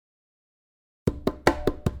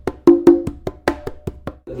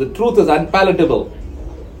The truth is unpalatable,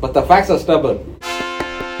 but the facts are stubborn.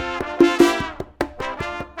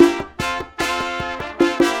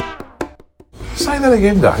 Say that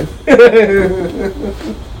again, Dave.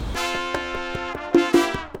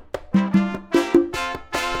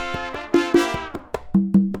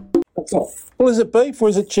 That's all. Well, is it beef or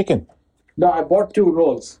is it chicken? No, I bought 2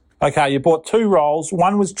 rolls. Okay, you bought 2 rolls.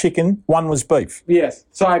 One was chicken, one was beef. Yes.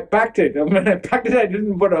 So I packed it. And when I packed it, I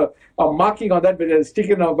didn't put a marking on that, but it's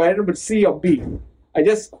chicken or I didn't put C or B. I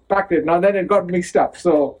just packed it. Now then it got mixed up.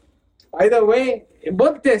 So either way,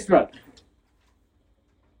 both taste well.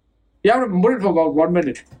 You have to put it for about 1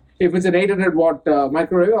 minute. If it's an 800 watt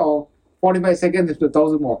microwave, or 45 seconds, it's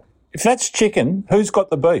 1,000 watt. If that's chicken, who's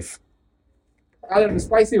got the beef?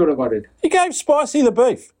 Spicy would have got it. You gave Spicy the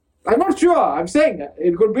beef. I'm not sure. I'm saying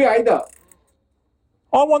it could be either.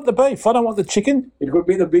 I want the beef. I don't want the chicken. It could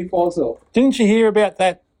be the beef also. Didn't you hear about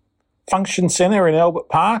that function centre in Albert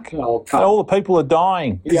Park? Oh, come. All the people are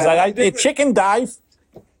dying because Yeah, they ate their chicken, Dave.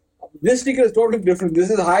 This chicken is totally different.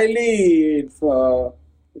 This is highly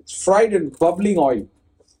it's fried in bubbling oil.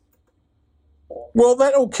 Well,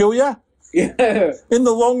 that'll kill you Yeah. in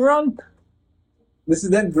the long run. This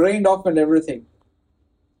is then drained off and everything.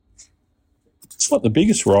 It's not the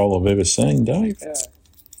biggest roll I've ever seen, Dave. Yeah.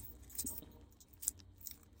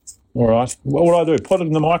 All right. What would I do? Put it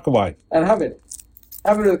in the microwave. And have it.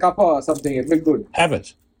 Have it with a cup or something. It'll be good. Have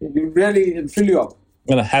it. It'll fill you up.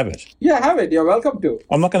 I'm going to have it. Yeah, have it. You're welcome to.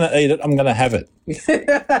 I'm not going to eat it. I'm going to have it.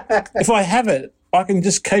 If I have it, I can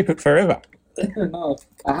just keep it forever. No,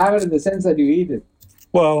 I have it in the sense that you eat it.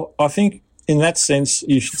 Well, I think in that sense,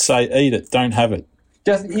 you should say eat it, don't have it.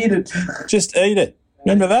 Just eat it. Just eat it.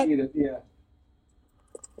 Remember that? Eat it, yeah.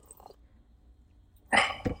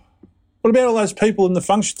 What about all those people in the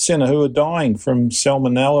function centre who are dying from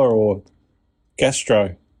salmonella or gastro?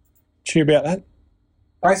 Did you hear about that?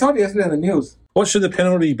 I saw it yesterday in the news. What should the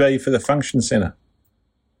penalty be for the function centre?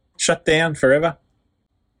 Shut down forever?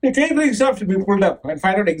 The catering stuff should be pulled up and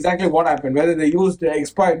find out exactly what happened, whether they used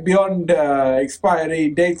beyond expiry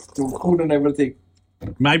dates to food and everything.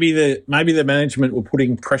 Maybe the management were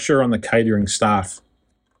putting pressure on the catering staff.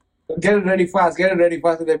 Get it ready fast, and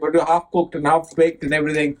they put it half cooked and half baked and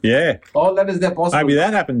everything. Yeah. All that is there possible. Maybe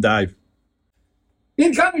that happened, Dave.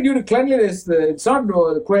 It can't be due to cleanliness. It's not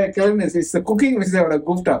cleanliness, it's the cooking which they would have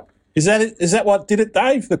goofed up. Is that what did it,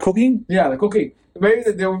 Dave? The cooking? Yeah, the cooking. Maybe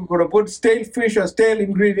they would have put stale fish or stale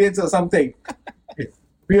ingredients or something.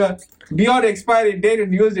 beyond expiry date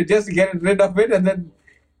and used it just to get rid of it.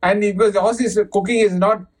 And because the Aussies cooking is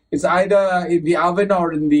not, it's either in the oven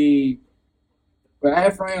or in the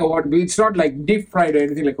air fryer or what. It's not like deep fried or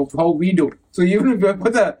anything like how we do. So even if you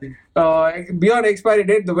put the beyond expiry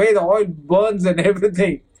date, the way the oil burns and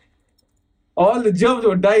everything, all the germs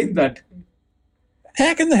would die in that.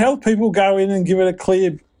 How can the health people go in and give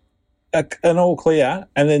it an all clear,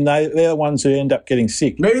 and then they're the ones who end up getting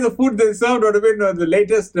sick? Maybe the food they served would have been the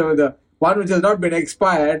latest, the one which has not been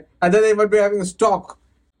expired, and then they might be having a stock.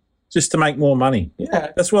 Just to make more money.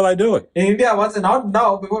 Yeah. That's why they do it. In India, not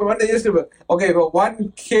now, before when they used to, for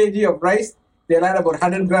 1 kg of rice, they'll add about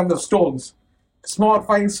 100 grams of stones. Small,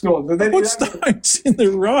 fine stones. And then Put stones in the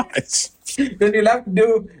rice. Then you'll have to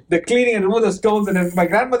do the cleaning and remove the stones. And my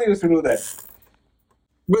grandmother used to do that.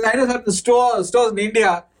 Because I know that the stores in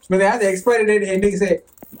India, when they have the expiry date ending, say,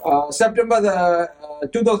 September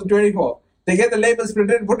 2024, they get the labels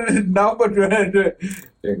printed, put it in November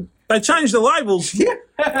 2020. They change the labels. Yeah.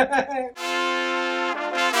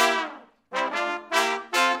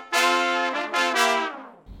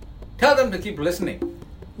 Tell them to keep listening.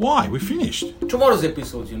 Why? We finished. Tomorrow's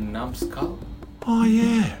episode, you numbskull. Oh,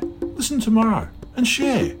 yeah. Listen tomorrow and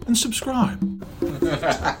share and subscribe.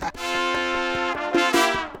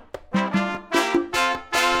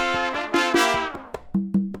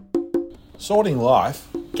 Sorting Life?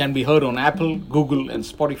 Can be heard on Apple, Google, and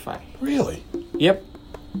Spotify. Really? Yep.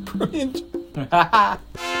 Brilliant.